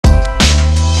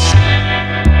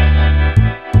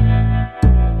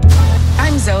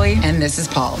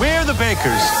Mrs. Paul. We're the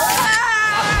Bakers.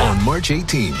 On March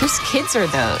 18. Whose kids are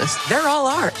those? They're all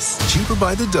ours. Cheaper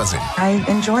by the dozen. I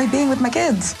enjoy being with my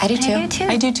kids. I do too.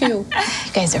 I do too.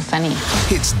 You guys are funny.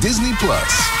 It's Disney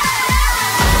Plus.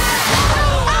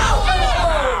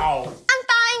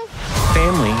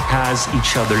 Family has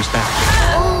each other's back.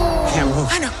 Can't move.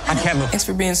 I can't move. Thanks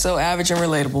for being so average and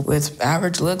relatable with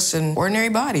average looks and ordinary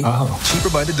body. Cheaper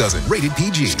by the dozen. Rated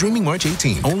PG. Streaming March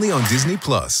 18. Only on Disney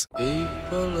Plus.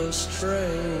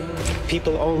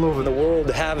 People all over the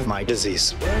world have my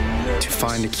disease. To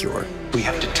find a cure, we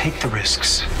have to take the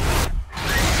risks.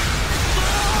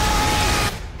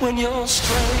 When you're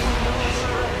strange.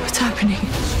 What's happening?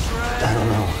 I don't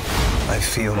know. I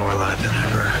feel more alive than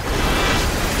ever.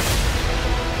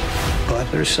 But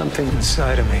there's something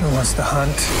inside of me who wants to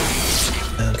hunt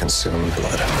and consume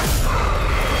blood.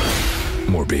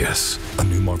 Morbius. A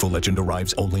new Marvel legend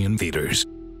arrives only in theaters.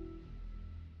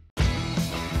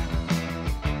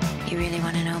 You really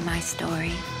want to know my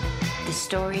story? The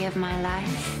story of my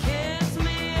life?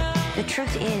 The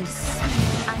truth is,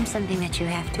 I'm something that you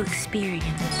have to experience.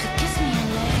 So kiss me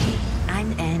and lay.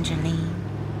 I'm Angelyne.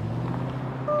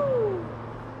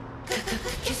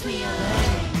 Kiss me and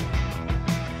lay.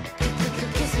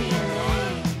 Kiss me and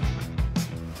lay.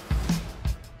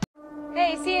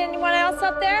 Hey, see anyone else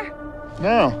up there?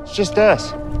 No, it's just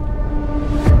us.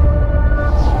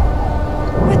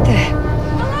 What the?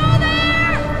 Hello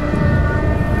there!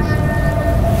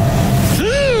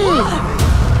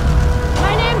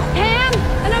 My name's Pam,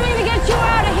 and I'm gonna get you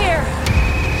out of here.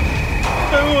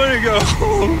 I want to go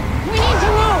home. We need to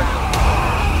move.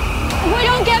 If we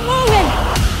don't get moving,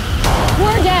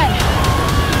 we're dead.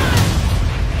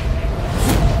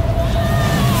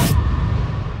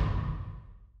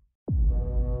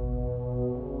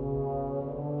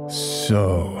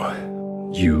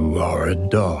 So, you are a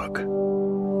dog.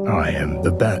 I am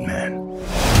the Batman.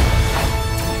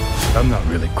 I'm not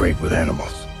really great with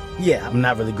animals. Yeah, I'm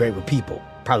not really great with people.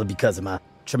 Probably because of my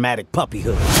traumatic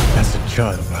puppyhood. As a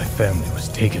child, my family was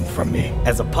taken from me.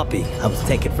 As a puppy, I was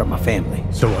taken from my family.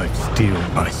 So I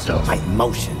steeled myself. My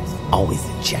emotions always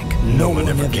in check. No one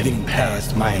ever getting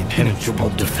past my impenetrable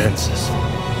defenses.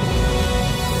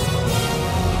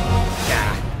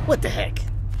 Ah, what the heck?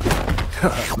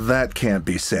 That can't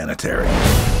be sanitary.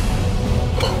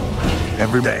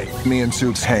 Every day, me and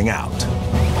Suits hang out.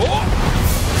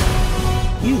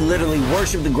 You literally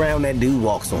worship the ground that dude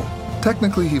walks on.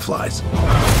 Technically, he flies.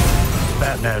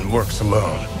 Batman works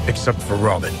alone, except for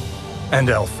Robin. And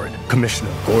Alfred,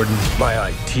 Commissioner Gordon, my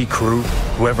IT crew,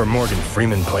 whoever Morgan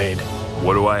Freeman played.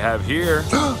 What do I have here?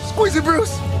 Squeezy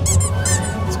Bruce!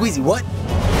 Squeezy what?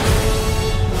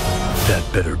 That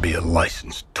better be a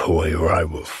licensed toy or I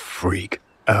will freak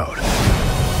out.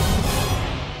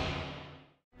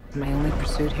 My only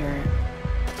pursuit here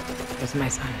is my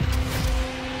son.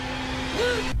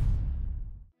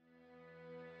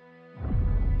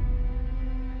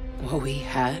 What we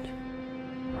had,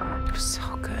 it was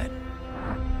so good.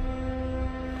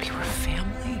 We were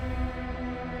family.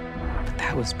 But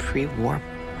that was pre-war.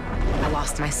 I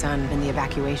lost my son in the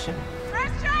evacuation.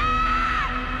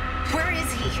 Where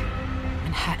is he?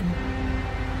 Manhattan.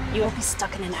 You will be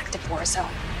stuck in an active war zone.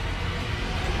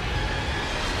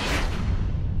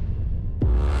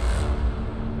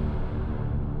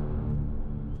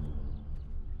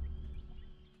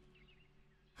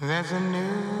 There's a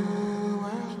new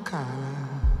world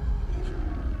coming,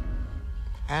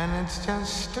 and it's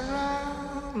just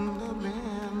around the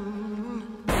bend.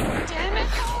 Damn it,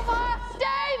 Nova!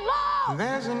 Stay low!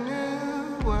 There's a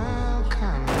new world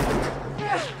coming.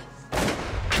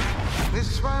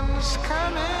 This one's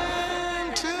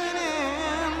coming to an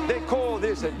end. They call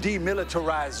this a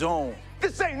demilitarized zone.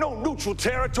 This ain't no neutral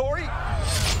territory.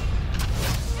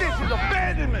 This is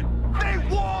abandonment. They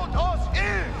walled us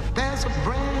in. There's a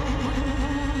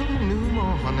brand new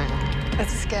morning.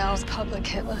 It's Scale's public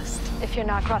hit list. If you're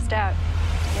not crossed out,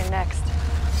 you're next.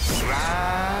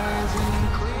 Rising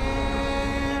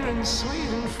clear and sweet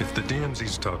and If the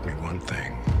DMZ's taught me one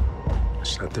thing,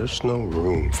 it's that there's no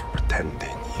room for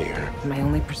pretending here. My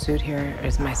only pursuit here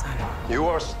is my son. You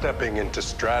are stepping into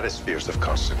stratospheres of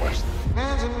consequence.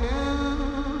 there's a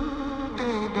new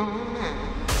day dawning.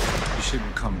 You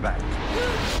shouldn't come back.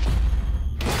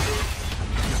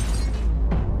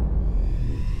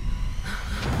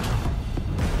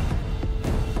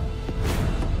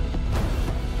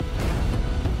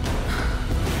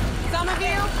 Some of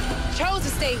you chose to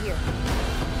stay here.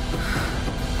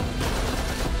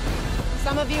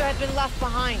 Some of you have been left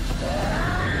behind.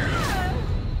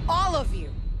 All of you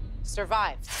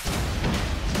survived.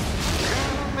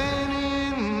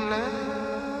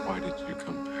 Why did you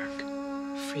come back?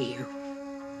 For you.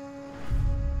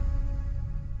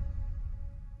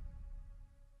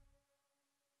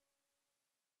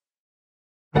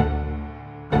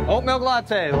 Oat milk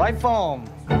latte, light foam.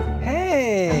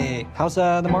 Hey, how's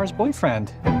the Mars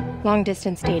boyfriend? Long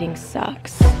distance dating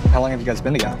sucks. How long have you guys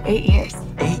been together? 8 years.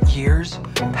 8 years?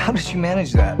 How did you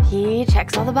manage that? He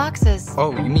checks all the boxes.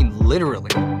 Oh, you mean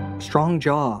literally. Strong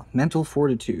jaw, mental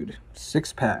fortitude,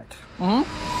 six-pack. We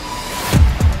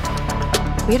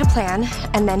had a plan,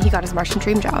 and then he got his Martian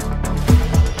dream job.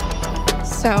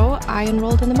 So I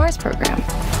enrolled in the Mars program.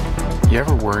 You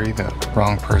ever worry that the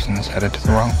wrong person is headed to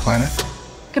the wrong planet?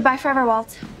 Goodbye forever,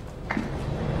 Walt. 5, 4,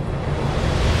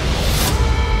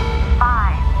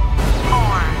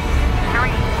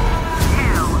 3, 2,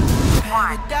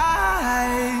 1.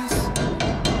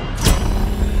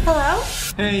 Hello?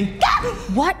 Hey.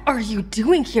 What are you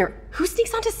doing here? Who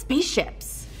sneaks onto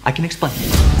spaceships? I can explain.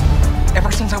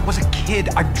 Ever since I was a kid,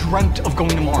 I've dreamt of going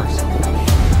to Mars.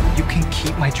 You can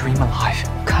keep my dream alive.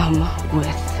 Come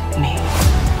with me.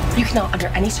 You cannot, under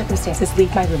any circumstances,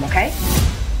 leave my room, okay?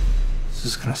 This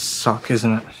is gonna suck,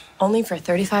 isn't it? Only for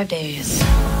 35 days.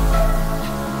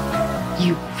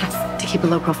 You have to keep a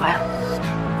low profile.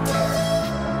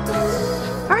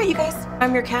 All right, you guys.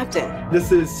 I'm your captain.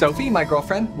 This is Sophie, my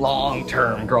girlfriend.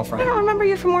 Long-term girlfriend. I don't remember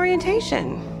you from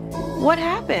orientation. What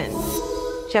happened?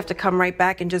 Did you have to come right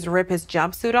back and just rip his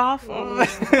jumpsuit off?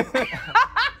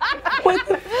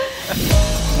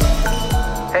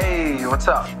 Hey, what's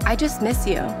up? I just miss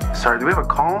you. Sorry, do we have a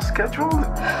call scheduled?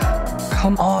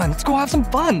 Come on, let's go have some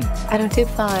fun. I don't do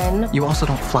fun. You also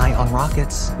don't fly on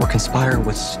rockets or conspire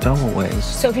with stowaways.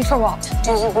 Sophie for Walt.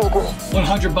 Do you read me?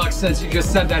 $100 says you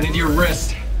just sent that into your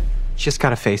wrist. Just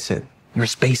gotta face it. You're a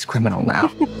space criminal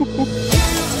now.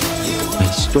 A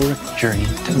historic journey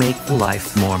to make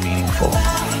life more meaningful.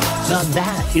 Now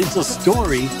that is a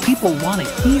story people want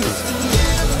to hear.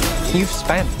 You've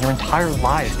spent your entire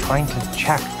life trying to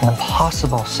check an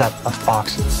impossible set of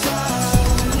boxes.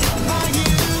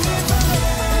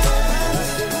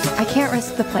 I can't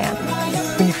risk the plan.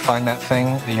 When you find that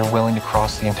thing that you're willing to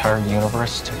cross the entire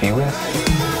universe to be with,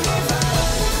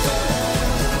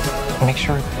 make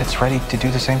sure it's ready to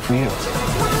do the same for you.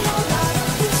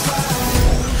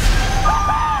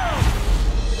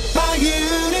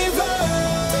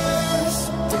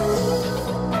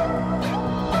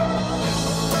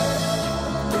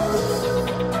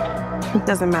 It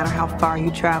doesn't matter how far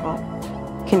you travel.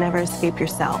 You can never escape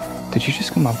yourself. Did you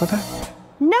just come up with that?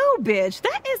 No, bitch.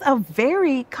 That is a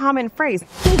very common phrase.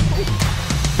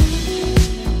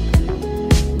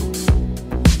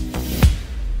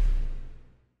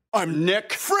 I'm Nick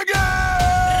Friggin!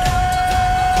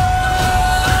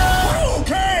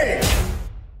 Okay!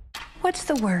 What's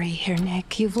the worry here,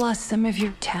 Nick? You've lost some of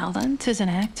your talent as an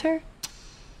actor?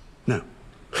 No.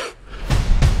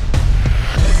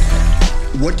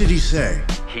 What did he say?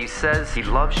 He says he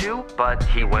loves you, but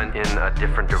he went in a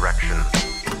different direction.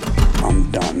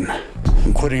 I'm done.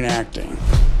 I'm quitting acting.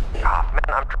 Ah, man,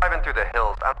 I'm driving through the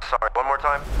hills. I'm sorry. One more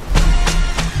time.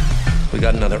 We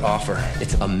got another offer.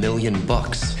 It's $1 million.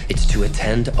 It's to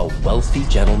attend a wealthy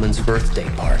gentleman's birthday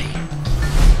party.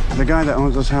 The guy that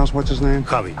owns this house, what's his name?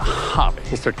 Javi.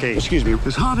 Mr. Cage. Excuse me,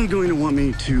 is Javi going to want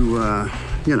me to,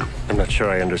 you know? I'm not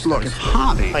sure I understand. Look, if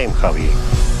Javi... I am Javi.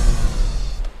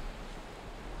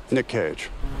 Nick Cage.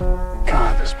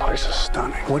 God, this place is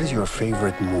stunning. What is your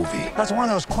favorite movie? That's one of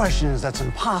those questions that's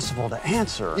impossible to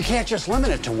answer. You can't just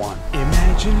limit it to one.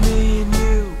 Imagine me and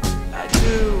you, I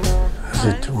do. Is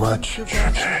it too much?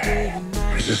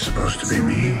 Is this supposed to be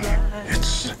me?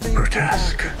 It's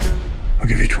grotesque. I'll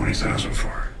give you 20,000 for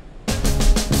it.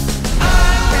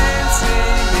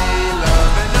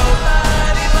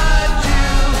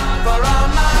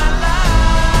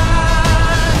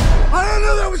 I didn't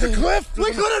know that was a cliff.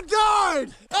 We could have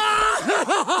died.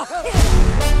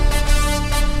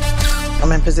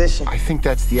 I'm in position. I think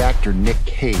that's the actor Nick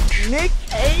Cage. Nick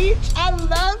Cage, I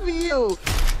love you.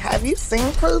 Have you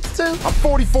seen Croods 2? I'm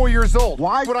 44 years old.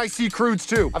 Why would I see Croods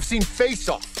 2? I've seen Face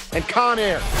Off and Con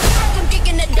Air.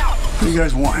 What do you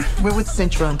guys want? We're with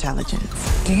Central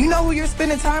Intelligence. Do you know who you're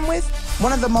spending time with?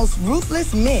 One of the most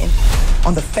ruthless men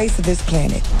on the face of this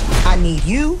planet. I need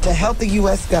you to help the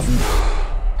U.S. government.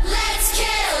 Let's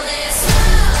kill this.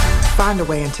 Find a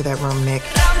way into that room, Nick.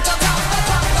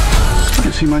 I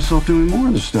can see myself doing more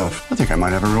of this stuff. I think I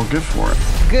might have a real gift for it.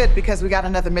 Good, because we got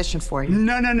another mission for you.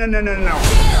 No.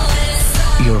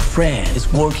 Your friend is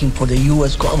working for the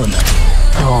U.S. government.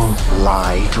 Don't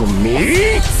lie to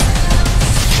me.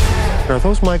 Are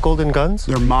those my golden guns?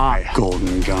 They're my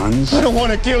golden guns. I don't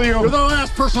want to kill you. You're the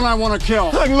last person I want to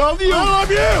kill. I love you. I love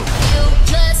you.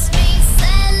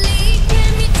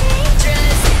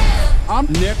 I'm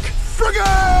Nick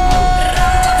Friggin!